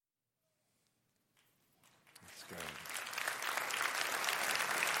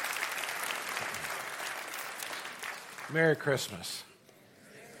Merry Christmas.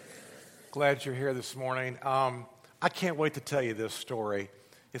 Glad you're here this morning. I can't wait to tell you this story.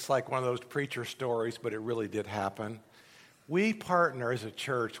 It's like one of those preacher stories, but it really did happen. We partner as a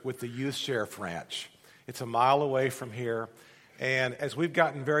church with the Youth Sheriff Ranch. It's a mile away from here. And as we've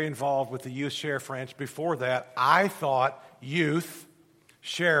gotten very involved with the Youth Sheriff Ranch before that, I thought youth,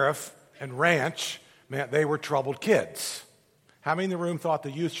 sheriff, and ranch meant they were troubled kids. How many in the room thought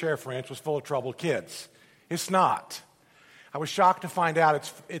the Youth Sheriff Ranch was full of troubled kids? It's not. I was shocked to find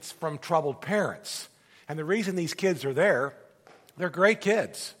out it's from troubled parents. And the reason these kids are there, they're great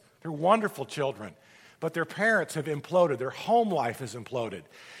kids. They're wonderful children. But their parents have imploded. Their home life has imploded.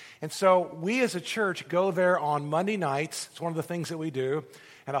 And so we as a church go there on Monday nights. It's one of the things that we do.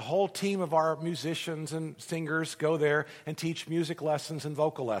 And a whole team of our musicians and singers go there and teach music lessons and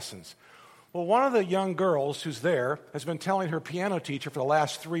vocal lessons. Well, one of the young girls who's there has been telling her piano teacher for the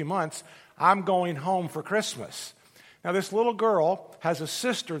last 3 months, I'm going home for Christmas. Now, this little girl has a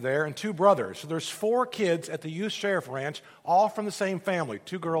sister there and 2 brothers. So there's 4 kids at the Youth Sheriff Ranch, all from the same family,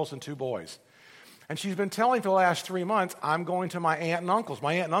 2 girls and 2 boys. And she's been telling for the last 3 months, I'm going to my aunt and uncle's.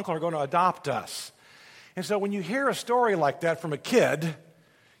 My aunt and uncle are going to adopt us. And so when you hear a story like that from a kid,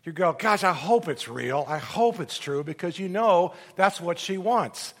 you go, gosh, I hope it's real. I hope it's true, because you know that's what she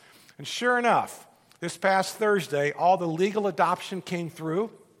wants. And sure enough, this past Thursday, all the legal adoption came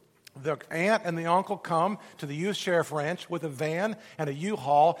through. The aunt and the uncle come to the Youth Sheriff Ranch with a van and a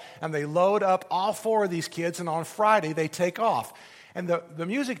U-Haul, and they load up all 4 of these kids, and on Friday they take off. And the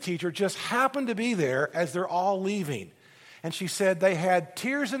music teacher just happened to be there as they're all leaving. And she said they had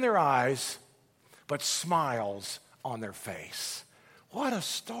tears in their eyes, but smiles on their face. What a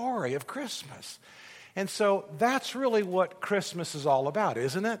story of Christmas. And so that's really what Christmas is all about,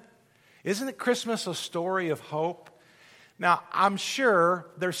 isn't it? Isn't it Christmas a story of hope? Now, I'm sure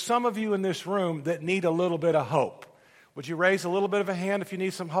there's some of you in this room that need a little bit of hope. Would you raise a little bit of a hand if you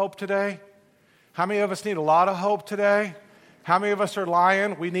need some hope today? How many of us need a lot of hope today? How many of us are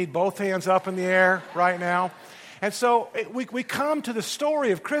lying? We need both hands up in the air right now. And so we come to the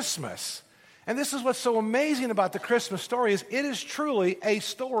story of Christmas. And this is what's so amazing about the Christmas story is it is truly a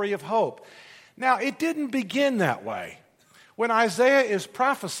story of hope. Now, it didn't begin that way. When Isaiah is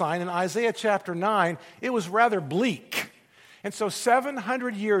prophesying in Isaiah chapter 9, it was rather bleak. And so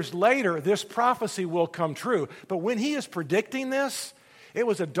 700 years later, this prophecy will come true. But when he is predicting this, it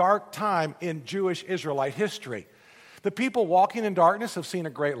was a dark time in Jewish Israelite history. The people walking in darkness have seen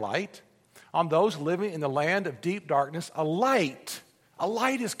a great light. On those living in the land of deep darkness, a light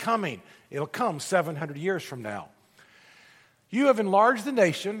is coming. It'll come 700 years from now. You have enlarged the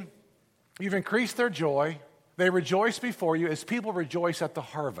nation. You've increased their joy. They rejoice before you as people rejoice at the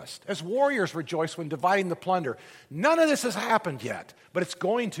harvest, as warriors rejoice when dividing the plunder. None of this has happened yet, but it's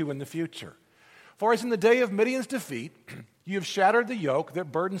going to in the future. For as in the day of Midian's defeat, you have shattered the yoke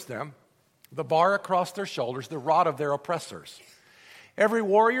that burdens them, the bar across their shoulders, the rod of their oppressors. Every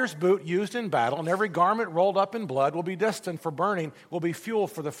warrior's boot used in battle and every garment rolled up in blood will be destined for burning, will be fuel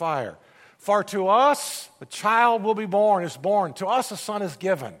for the fire. For to us a child will be born, is born. To us a son is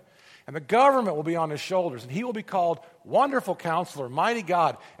given. And the government will be on his shoulders, and he will be called Wonderful Counselor, Mighty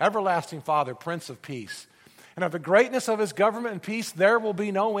God, Everlasting Father, Prince of Peace. And of the greatness of his government and peace there will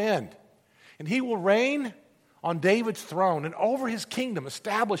be no end. And he will reign on David's throne and over his kingdom,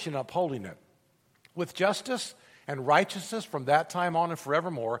 establishing and upholding it with justice and righteousness from that time on and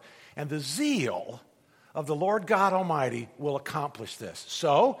forevermore. And the zeal of the Lord God Almighty will accomplish this.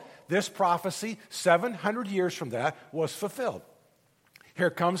 So this prophecy, 700 years from that, was fulfilled. Here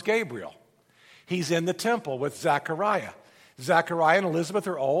comes Gabriel. He's in the temple with Zechariah. Zechariah and Elizabeth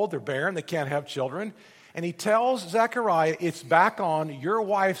are old. They're barren. They can't have children. And he tells Zechariah, it's back on. Your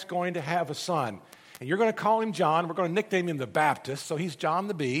wife's going to have a son. And you're going to call him John. We're going to nickname him the Baptist. So he's John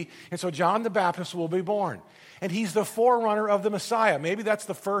the Bee. And so John the Baptist will be born. And he's the forerunner of the Messiah. Maybe that's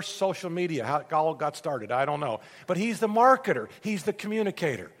the first social media, how it all got started. I don't know. But he's the marketer. He's the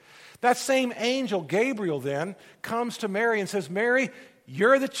communicator. That same angel, Gabriel, then, comes to Mary and says, Mary,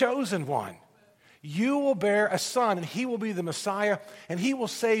 you're the chosen one. You will bear a son, and he will be the Messiah, and he will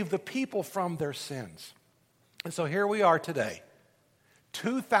save the people from their sins. And so here we are today,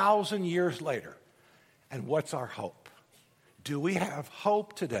 2,000 years later. And what's our hope? Do we have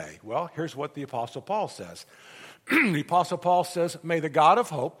hope today? Well, here's what the Apostle Paul says. The Apostle Paul says, may the God of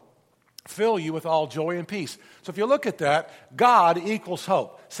hope fill you with all joy and peace. So if you look at that, God equals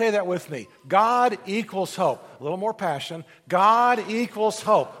hope. Say that with me. God equals hope. A little more passion. God equals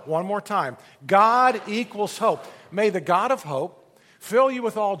hope. One more time. God equals hope. May the God of hope fill you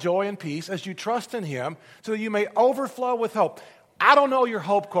with all joy and peace as you trust in him so that you may overflow with hope. I don't know your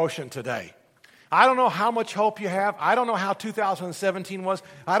hope quotient today. I don't know how much hope you have. I don't know how 2017 was.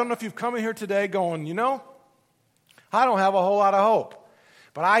 I don't know if you've come in here today going, I don't have a whole lot of hope.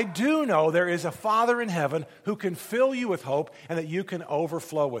 But I do know there is a Father in heaven who can fill you with hope and that you can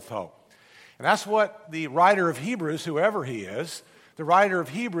overflow with hope. And that's what the writer of Hebrews, whoever he is, the writer of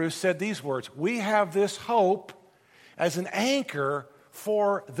Hebrews said these words, we have this hope as an anchor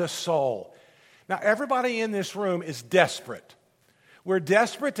for the soul. Now, everybody in this room is desperate. We're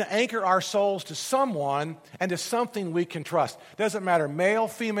desperate to anchor our souls to someone and to something we can trust. Doesn't matter, male,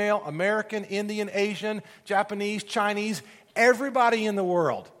 female, American, Indian, Asian, Japanese, Chinese, everybody in the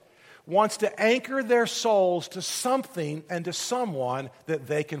world wants to anchor their souls to something and to someone that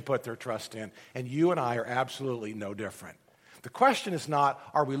they can put their trust in. And you and I are absolutely no different. The question is not,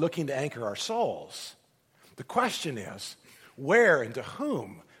 are we looking to anchor our souls? The question is, where and to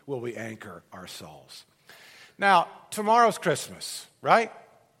whom will we anchor our souls? Now, tomorrow's Christmas, right?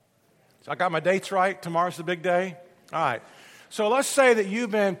 So I got my dates right? Tomorrow's the big day? All right. So let's say that you've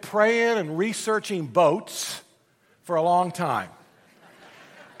been praying and researching boats for a long time.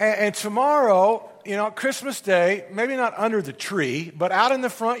 And tomorrow, Christmas Day, maybe not under the tree, but out in the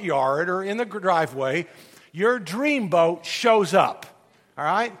front yard or in the driveway, your dream boat shows up. All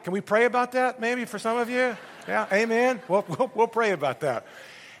right? Can we pray about that maybe for some of you? Yeah, amen? We'll pray about that.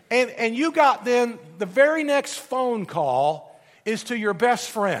 And you got then the very next phone call is to your best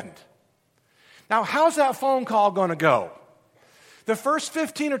friend. Now, how's that phone call going to go? The first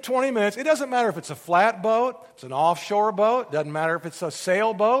 15 or 20 minutes, it doesn't matter if it's a flat boat, it's an offshore boat, doesn't matter if it's a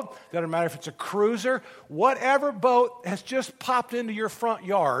sailboat, doesn't matter if it's a cruiser, whatever boat has just popped into your front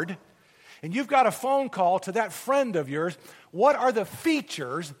yard, and you've got a phone call to that friend of yours, what are the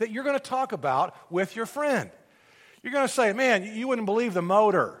features that you're going to talk about with your friend? You're going to say, man, you wouldn't believe the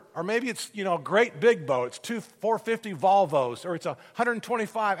motor. Or maybe it's, a great big boat. It's two 450 Volvos, or it's a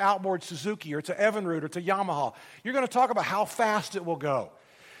 125 outboard Suzuki, or it's an Evinrude, or it's a Yamaha. You're going to talk about how fast it will go.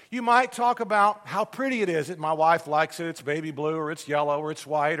 You might talk about how pretty it is. My wife likes it. It's baby blue, or it's yellow, or it's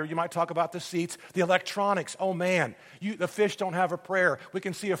white. Or you might talk about the seats, the electronics. Oh, man, the fish don't have a prayer. We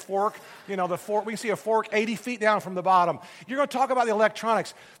can see a fork, we can see a fork 80 feet down from the bottom. You're going to talk about the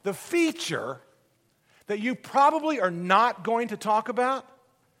electronics. The feature that you probably are not going to talk about,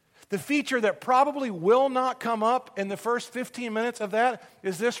 the feature that probably will not come up in the first 15 minutes of that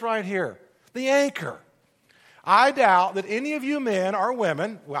is this right here, the anchor. I doubt that any of you men or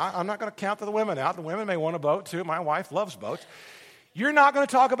women, well, I'm not going to count the women out. The women may want a boat too. My wife loves boats. You're not going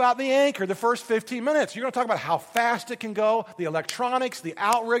to talk about the anchor the first 15 minutes. You're going to talk about how fast it can go, the electronics, the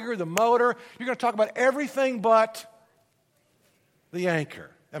outrigger, the motor. You're going to talk about everything but the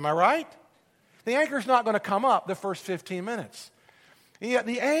anchor. Am I right? The anchor's not going to come up the first 15 minutes. And yet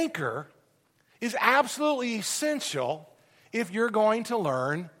the anchor is absolutely essential if you're going to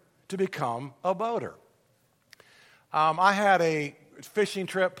learn to become a boater. I had a fishing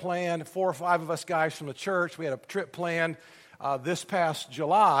trip planned, 4 or 5 of us guys from the church. We had a trip planned this past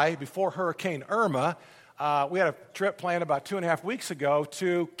July before Hurricane Irma. We had a trip planned about 2.5 weeks ago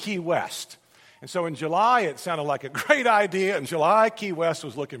to Key West. And so in July, it sounded like a great idea. In July, Key West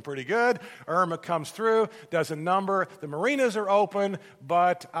was looking pretty good. Irma comes through, does a number. The marinas are open,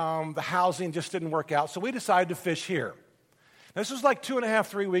 but the housing just didn't work out. So we decided to fish here. This was like 2.5,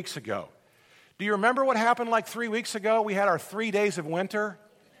 3 weeks ago. Do you remember what happened like 3 weeks ago? We had our 3 days of winter.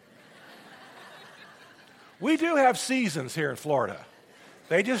 We do have seasons here in Florida.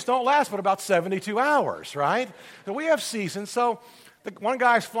 They just don't last but about 72 hours, right? So we have seasons. So one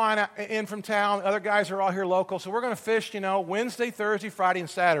guy's flying in from town. Other guys are all here local. So we're going to fish, Wednesday, Thursday, Friday, and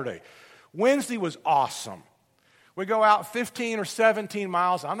Saturday. Wednesday was awesome. We go out 15 or 17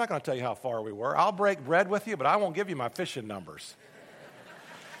 miles. I'm not going to tell you how far we were. I'll break bread with you, but I won't give you my fishing numbers.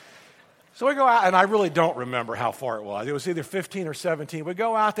 So we go out, and I really don't remember how far it was. It was either 15 or 17. We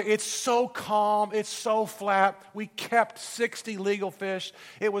go out there. It's so calm. It's so flat. We kept 60 legal fish.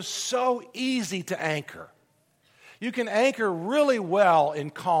 It was so easy to anchor. You can anchor really well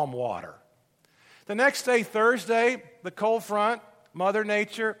in calm water. The next day, Thursday, the cold front, Mother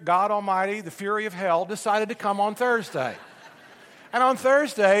Nature, God Almighty, the fury of hell, decided to come on Thursday. And on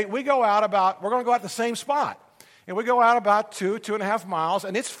Thursday, we're going to go out the same spot. And we go out about 2.5 miles,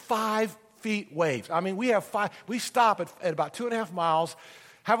 and it's 5 feet waves. I mean, we stop at about 2.5 miles,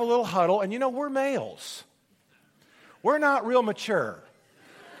 have a little huddle, and we're males. We're not real mature.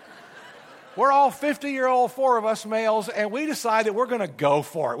 We're all 50-year-old, 4 of us males, and we decide that we're going to go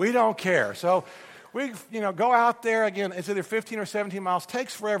for it. We don't care. So we, go out there. Again, it's either 15 or 17 miles.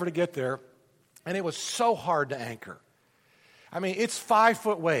 Takes forever to get there, and it was so hard to anchor. I mean, it's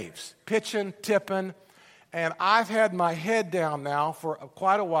 5-foot waves, pitching, tipping, And I've had my head down now for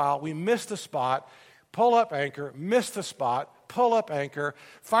quite a while. We missed the spot, pull up anchor, missed the spot, pull up anchor,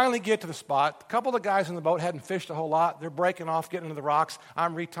 finally get to the spot. A couple of the guys in the boat hadn't fished a whole lot. They're breaking off, getting into the rocks.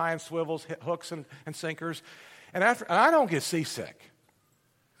 I'm retying swivels, hooks, and sinkers. And I don't get seasick.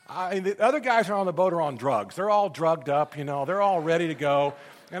 The other guys are on the boat are on drugs. They're all drugged up, They're all ready to go.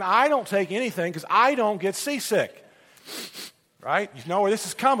 And I don't take anything because I don't get seasick. Right? You know where this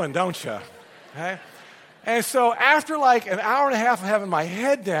is coming, don't you? Okay? And so after like an hour and a half of having my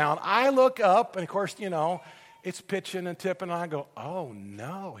head down, I look up, and of course, it's pitching and tipping, and I go, oh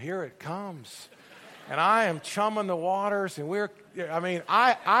no, here it comes. And I am chumming the waters, and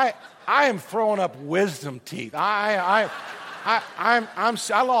I am throwing up wisdom teeth. I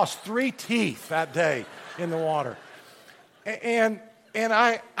lost 3 teeth that day in the water. And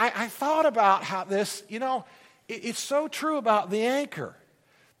I thought about how this, it's so true about the anchor.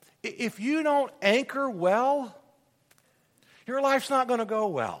 If you don't anchor well, your life's not going to go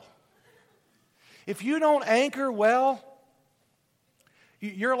well. If you don't anchor well,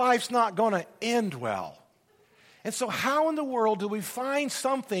 your life's not going to end well. And so how in the world do we find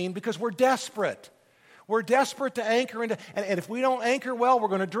something, because we're desperate. We're desperate to anchor into, and if we don't anchor well, we're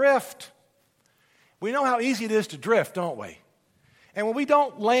going to drift. We know how easy it is to drift, don't we? And when we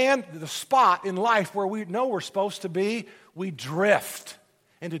don't land the spot in life where we know we're supposed to be, we drift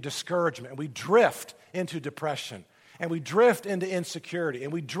into discouragement, and we drift into depression, and we drift into insecurity,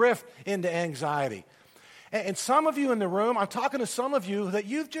 and we drift into anxiety. And some of you in the room, I'm talking to some of you that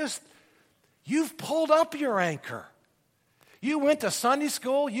you've pulled up your anchor. You went to Sunday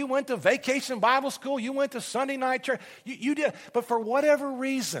school, you went to vacation Bible school, you went to Sunday night church, you did, but for whatever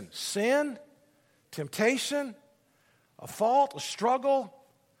reason, sin, temptation, a fault, a struggle,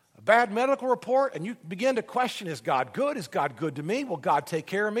 a bad medical report, and you begin to question, is God good? Is God good to me? Will God take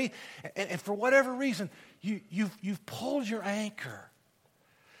care of me? And for whatever reason, you've pulled your anchor.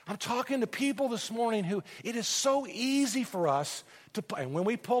 I'm talking to people this morning who it is so easy for us to, and when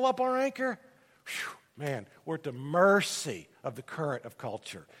we pull up our anchor, man, we're at the mercy of the current of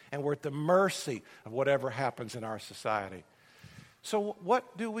culture, and we're at the mercy of whatever happens in our society. So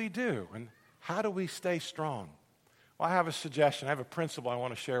what do we do, and how do we stay strong? Well, I have a suggestion. I have a principle I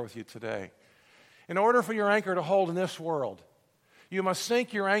want to share with you today. In order for your anchor to hold in this world, you must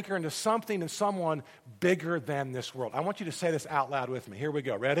sink your anchor into something and someone bigger than this world. I want you to say this out loud with me. Here we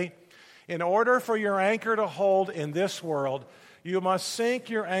go. Ready? In order for your anchor to hold in this world, you must sink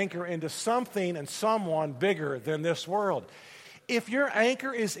your anchor into something and someone bigger than this world. If your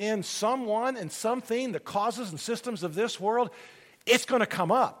anchor is in someone and something, the causes and systems of this world, it's going to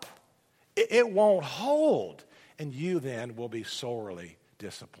come up. It won't hold. And you then will be sorely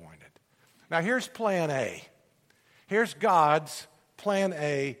disappointed. Now here's plan A. Here's God's plan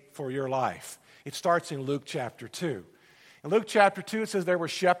A for your life. It starts in Luke chapter 2. In Luke chapter 2, it says there were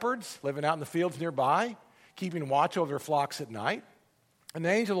shepherds living out in the fields nearby, keeping watch over their flocks at night. And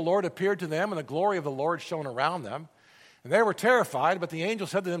the angel of the Lord appeared to them, and the glory of the Lord shone around them. And they were terrified, but the angel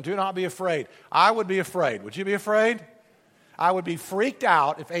said to them, do not be afraid. I would be afraid. Would you be afraid? I would be freaked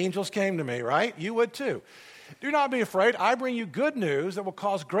out if angels came to me, right? You would too. Do not be afraid. I bring you good news that will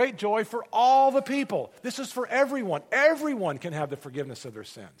cause great joy for all the people. This is for everyone. Everyone can have the forgiveness of their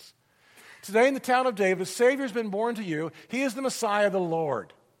sins. Today in the town of David, a Savior has been born to you. He is the Messiah, the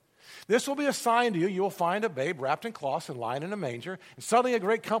Lord. This will be a sign to you. You will find a babe wrapped in cloths and lying in a manger. And suddenly a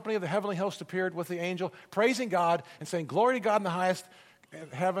great company of the heavenly host appeared with the angel, praising God and saying, glory to God in the highest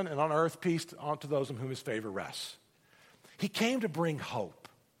heaven, and on earth peace unto those on whom his favor rests. He came to bring hope.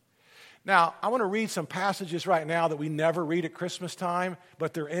 Now, I want to read some passages right now that we never read at Christmas time,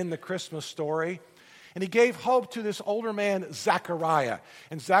 but they're in the Christmas story. And he gave hope to this older man, Zechariah.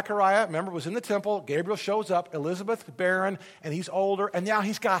 And Zechariah, remember, was in the temple. Gabriel shows up, Elizabeth barren, and he's older, and now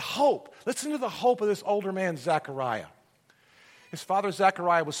he's got hope. Listen to the hope of this older man, Zechariah. His father,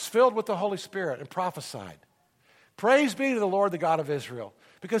 Zechariah, was filled with the Holy Spirit and prophesied, praise be to the Lord, the God of Israel,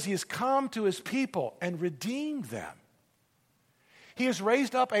 because he has come to his people and redeemed them. He has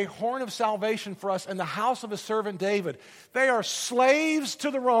raised up a horn of salvation for us in the house of his servant David. They are slaves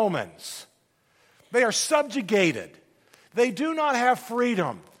to the Romans. They are subjugated. They do not have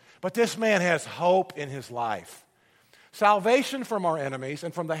freedom. But this man has hope in his life. Salvation from our enemies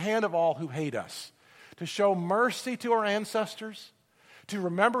and from the hand of all who hate us. To show mercy to our ancestors. To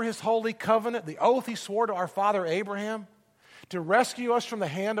remember his holy covenant, the oath he swore to our father Abraham. To rescue us from the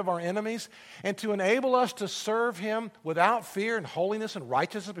hand of our enemies, and to enable us to serve him without fear and holiness and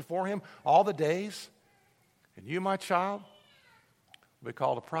righteousness before him all the days. And you, my child, will be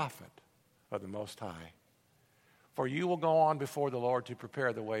called a prophet of the Most High. For you will go on before the Lord to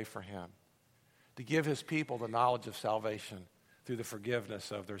prepare the way for him, to give his people the knowledge of salvation through the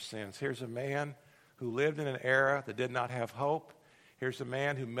forgiveness of their sins. Here's a man who lived in an era that did not have hope. Here's a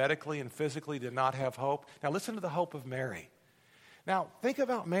man who medically and physically did not have hope. Now listen to the hope of Mary. Now think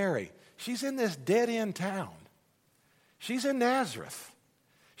about Mary. She's in this dead-end town. She's in Nazareth.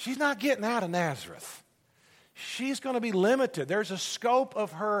 She's not getting out of Nazareth. She's going to be limited. There's a scope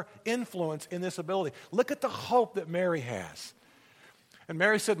of her influence in this ability. Look at the hope that Mary has. And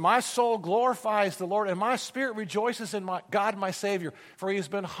Mary said, my soul glorifies the Lord, and my spirit rejoices in my God, my Savior, for he has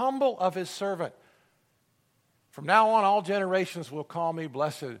been humble of his servant. From now on, all generations will call me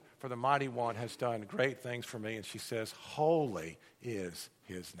blessed, for the Mighty One has done great things for me. And she says, holy is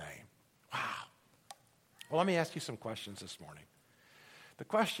his name. Wow. Well, let me ask you some questions this morning. The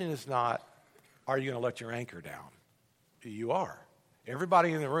question is not, are you going to let your anchor down? You are.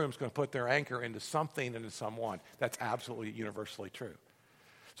 Everybody in the room is going to put their anchor into something, into someone. That's absolutely universally true.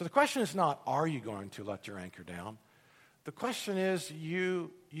 So the question is not, are you going to let your anchor down? The question is,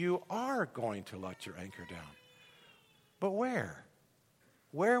 you are going to let your anchor down. But where?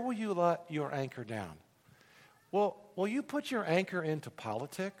 Where will you let your anchor down? Well, will you put your anchor into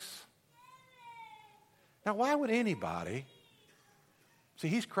politics? Now, why would anybody... See,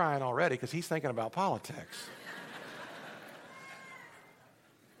 he's crying already because he's thinking about politics.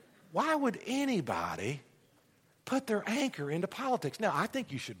 Why would anybody put their anchor into politics? Now, I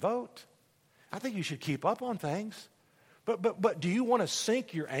think you should vote. I think you should keep up on things. But do you want to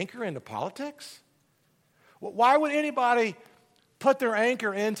sink your anchor into politics? Well, why would anybody put their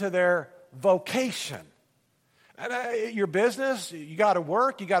anchor into their vocation? Your business, you got to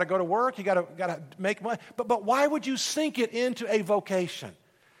work, you got to go to work, you got to make money. But why would you sink it into a vocation?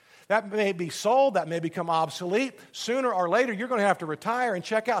 That may be sold, that may become obsolete. Sooner or later, you're going to have to retire and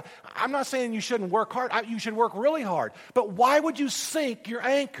check out. I'm not saying you shouldn't work hard. You should work really hard. But why would you sink your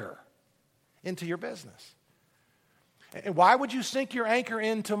anchor into your business? And why would you sink your anchor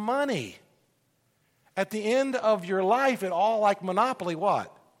into money? At the end of your life, it all like Monopoly,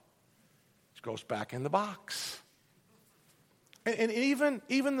 what? It goes back in the box. And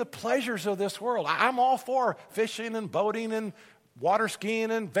even the pleasures of this world. I'm all for fishing and boating and water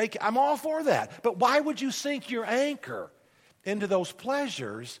skiing and vacation. I'm all for that. But why would you sink your anchor into those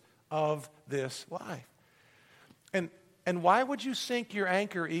pleasures of this life? And why would you sink your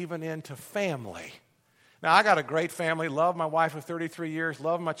anchor even into family? Now, I got a great family, love my wife of 33 years,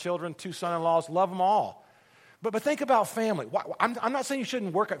 love my children, 2 son-in-laws, love them all. But think about family. I'm not saying you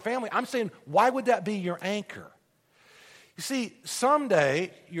shouldn't work at family. I'm saying, why would that be your anchor? You see,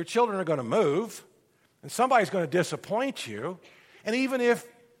 someday your children are going to move, and somebody's going to disappoint you. And even if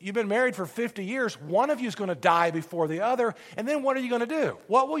you've been married for 50 years, one of you is going to die before the other. And then what are you going to do?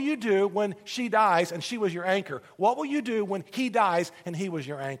 What will you do when she dies and she was your anchor? What will you do when he dies and he was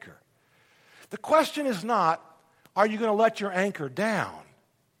your anchor? The question is not, are you going to let your anchor down?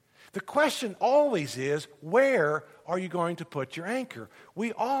 The question always is, where are you going to put your anchor?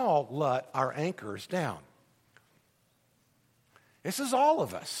 We all let our anchors down. This is all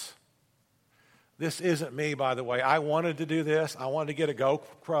of us. This isn't me, by the way. I wanted to do this. I wanted to get a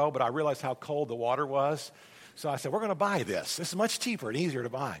GoPro, but I realized how cold the water was. So I said, we're going to buy this. This is much cheaper and easier to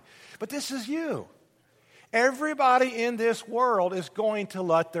buy. But this is you. Everybody in this world is going to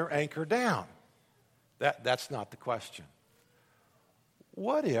let their anchor down. That's not the question.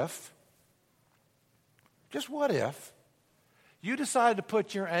 What if, just what if, you decided to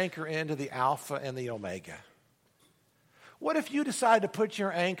put your anchor into the Alpha and the Omega? What if you decided to put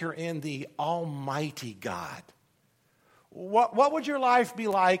your anchor in the Almighty God? What would your life be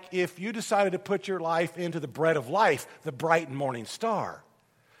like if you decided to put your life into the bread of life, the bright and morning star?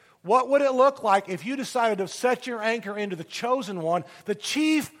 What would it look like if you decided to set your anchor into the chosen one, the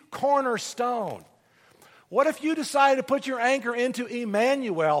chief cornerstone? What if you decided to put your anchor into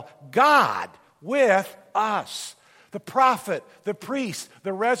Emmanuel, God with us? The prophet, the priest,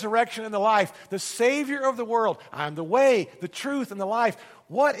 the resurrection and the life, the Savior of the world. I'm the way, the truth, and the life.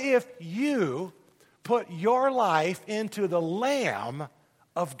 What if you put your life into the Lamb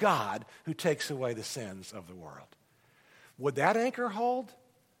of God who takes away the sins of the world? Would that anchor hold?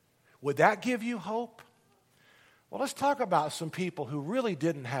 Would that give you hope? Well, let's talk about some people who really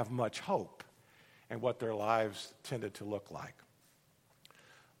didn't have much hope and what their lives tended to look like.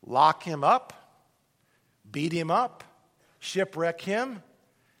 Lock him up, beat him up, shipwreck him,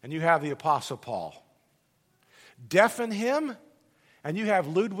 and you have the Apostle Paul. Deafen him, and you have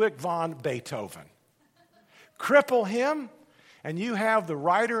Ludwig von Beethoven. Cripple him, and you have the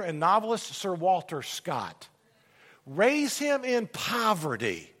writer and novelist Sir Walter Scott. Raise him in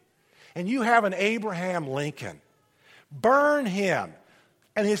poverty, and you have an Abraham Lincoln. Burn him,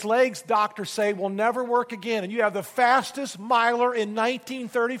 and his legs, doctors say, will never work again. And you have the fastest miler in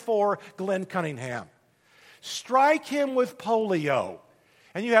 1934, Glenn Cunningham. Strike him with polio,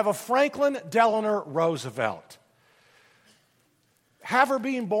 and you have a Franklin Delano Roosevelt. Have her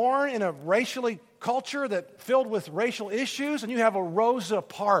being born in a racially culture that filled with racial issues, and you have a Rosa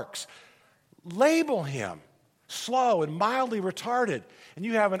Parks. Label him slow and mildly retarded, and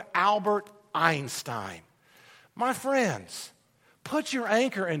you have an Albert Einstein. My friends, put your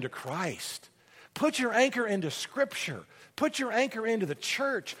anchor into Christ. Put your anchor into Scripture. Put your anchor into the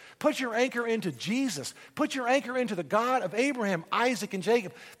church. Put your anchor into Jesus. Put your anchor into the God of Abraham, Isaac, and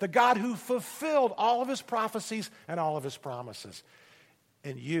Jacob, the God who fulfilled all of his prophecies and all of his promises.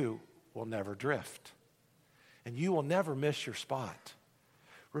 And you will never drift. And you will never miss your spot.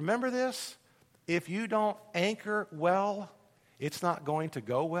 Remember this? If you don't anchor well, it's not going to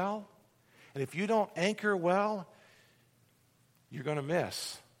go well. And if you don't anchor well, you're going to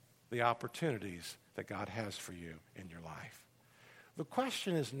miss the opportunities that God has for you in your life. The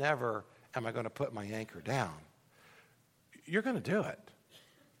question is never, am I going to put my anchor down? You're going to do it.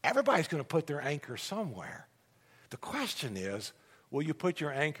 Everybody's going to put their anchor somewhere. The question is, will you put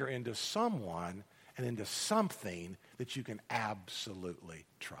your anchor into someone and into something that you can absolutely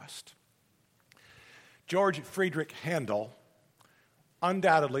trust? George Friedrich Handel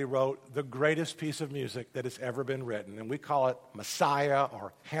undoubtedly wrote the greatest piece of music that has ever been written, and we call it Messiah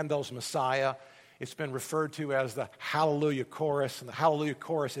or Handel's Messiah. It's been referred to as the Hallelujah Chorus, and the Hallelujah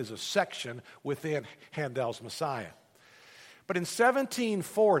Chorus is a section within Handel's Messiah. But in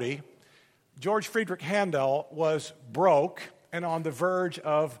 1740, George Friedrich Handel was broke and on the verge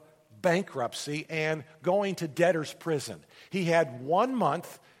of bankruptcy and going to debtor's prison. He had 1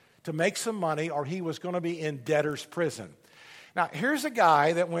 month to make some money or he was going to be in debtor's prison. Now, here's a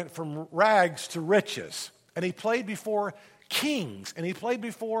guy that went from rags to riches, and he played before kings, and he played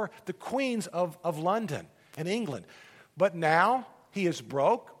before the queens of London and England. But now he is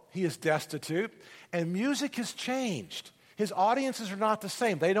broke, he is destitute, and music has changed. His audiences are not the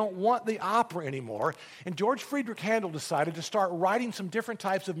same. They don't want the opera anymore. And George Friedrich Handel decided to start writing some different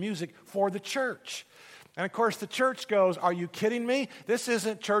types of music for the church. And of course, the church goes, are you kidding me? This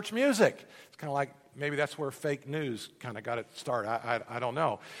isn't church music. It's kind of like, maybe that's where fake news kind of got its start. I don't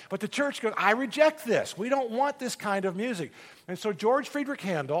know. But the church goes, I reject this. We don't want this kind of music. And so George Friedrich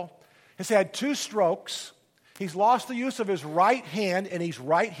Handel has had 2 strokes. He's lost the use of his right hand, and he's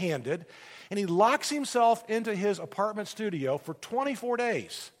right-handed. And he locks himself into his apartment studio for 24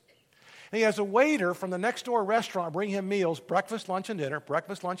 days. And he has a waiter from the next door restaurant bring him meals, breakfast, lunch, and dinner,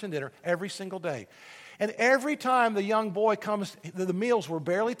 every single day. And every time the young boy comes, the meals were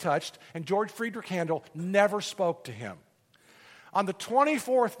barely touched, and George Friedrich Handel never spoke to him. On the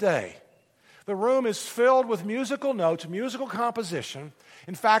 24th day, the room is filled with musical notes, musical composition.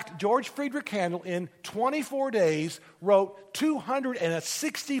 In fact, George Friedrich Handel, in 24 days, wrote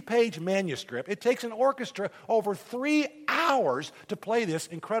 260-page manuscript. It takes an orchestra over 3 hours to play this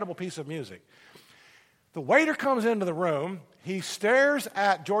incredible piece of music. The waiter comes into the room. He stares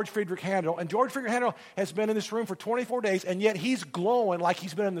at George Friedrich Handel, and George Friedrich Handel has been in this room for 24 days, and yet he's glowing like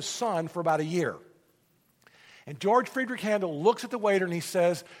he's been in the sun for about a year. And George Friedrich Handel looks at the waiter and he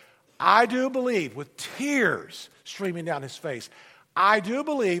says, I do believe, with tears streaming down his face, I do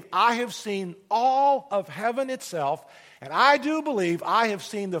believe I have seen all of heaven itself, and I do believe I have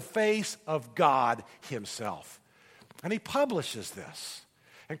seen the face of God himself. And he publishes this.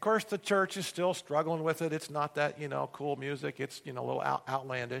 And of course, the church is still struggling with it. It's not that, cool music. It's, a little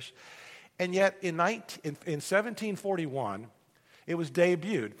outlandish. And yet, in 1741, it was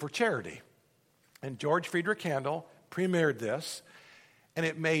debuted for charity. And George Friedrich Handel premiered this, and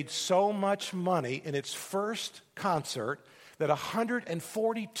it made so much money in its first concert that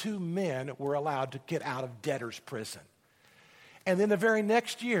 142 men were allowed to get out of debtor's prison. And then the very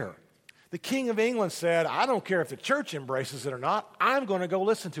next year, the King of England said, I don't care if the church embraces it or not, I'm going to go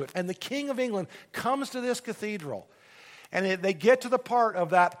listen to it. And the King of England comes to this cathedral, and they get to the part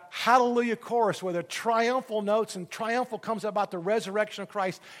of that Hallelujah chorus where the triumphal notes and triumphal comes about the resurrection of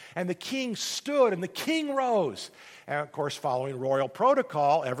Christ, and the king stood and the king rose. And of course, following royal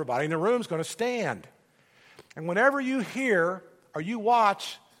protocol, everybody in the room is going to stand. And whenever you hear or you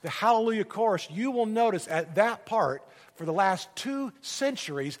watch the Hallelujah chorus, you will notice at that part, for the last 2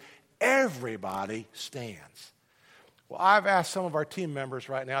 centuries, everybody stands. Well, I've asked some of our team members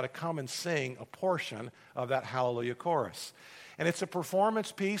right now to come and sing a portion of that Hallelujah chorus. And it's a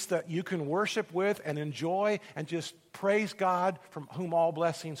performance piece that you can worship with and enjoy and just praise God from whom all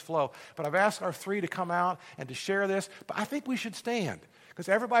blessings flow. But I've asked our 3 to come out and to share this, but I think we should stand. because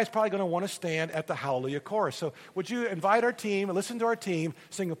everybody's probably going to want to stand at the Hallelujah chorus. So would you invite our team, listen to our team,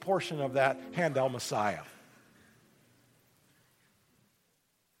 sing a portion of that Handel Messiah.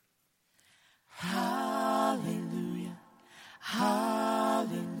 Hallelujah,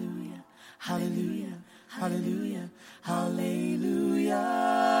 hallelujah, hallelujah, hallelujah, hallelujah,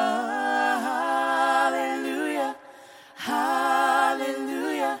 hallelujah,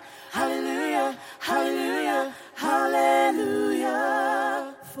 hallelujah, hallelujah, hallelujah,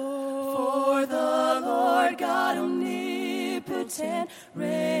 hallelujah. For the Lord God omnipotent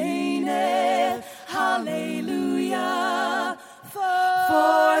reigneth, hallelujah.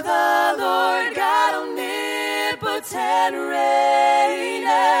 For the Lord God omnipotent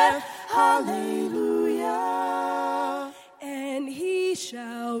reigneth, hallelujah. And he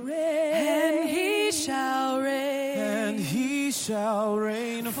shall reign, and he shall reign, and he shall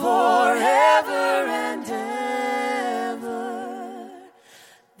reign forever and ever.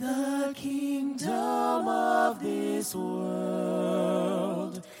 The kingdom of this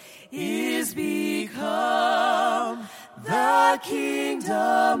world is become the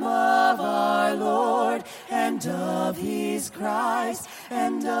kingdom of our Lord and of his Christ,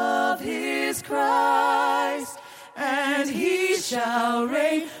 and of his Christ. And he shall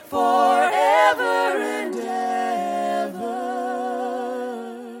reign forever and ever.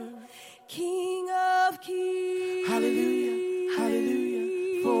 King of kings, hallelujah,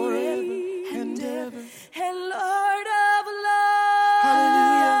 hallelujah, forever and ever. And Lord of lords,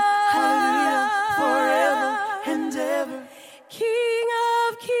 hallelujah, hallelujah, forever and ever. King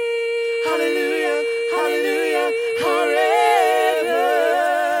of kings, hallelujah, hallelujah, forever.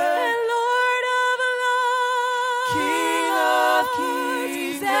 And Lord of lords, King of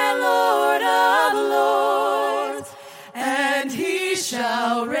kings and Lord of lords. And he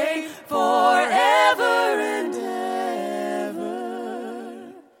shall reign forever and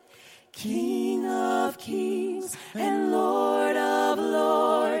ever. King of kings and Lord of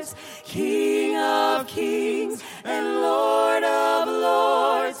lords, King of kings and Lord of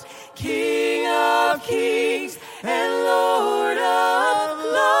lords, King of kings and Lord of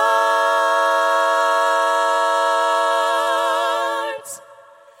lords.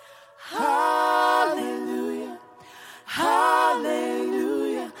 Hallelujah,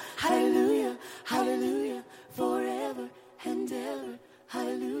 hallelujah, hallelujah, hallelujah, forever and ever.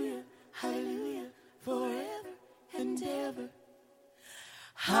 Hallelujah, hallelujah, forever and ever.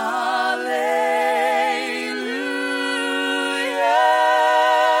 Hallelujah,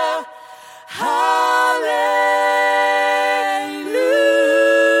 hallelujah.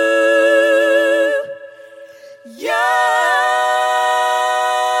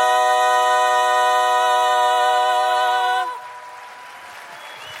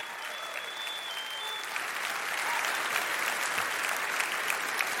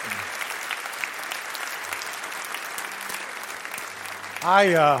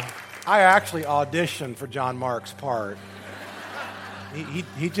 I actually auditioned for John Mark's part.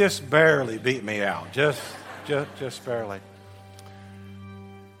 He just barely beat me out, just barely.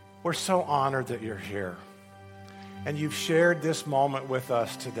 We're so honored that you're here, and you've shared this moment with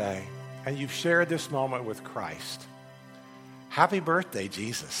us today, and you've shared this moment with Christ. Happy birthday,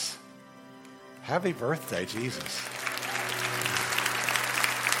 Jesus. Happy birthday, Jesus.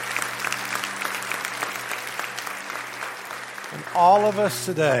 And all of us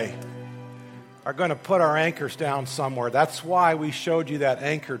today are going to put our anchors down somewhere. That's why we showed you that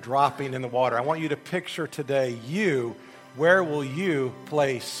anchor dropping in the water. I want you to picture today where will you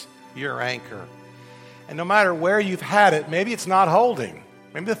place your anchor? And no matter where you've had it, maybe it's not holding.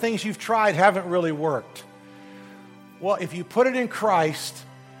 Maybe the things you've tried haven't really worked. Well, if you put it in Christ,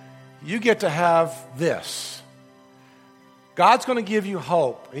 you get to have this. God's going to give you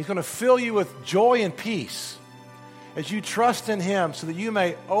hope. He's going to fill you with joy and peace as you trust in Him so that you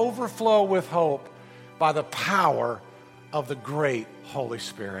may overflow with hope by the power of the great Holy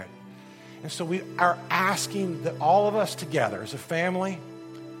Spirit. And so we are asking that all of us together as a family,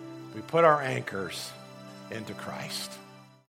 we put our anchors into Christ.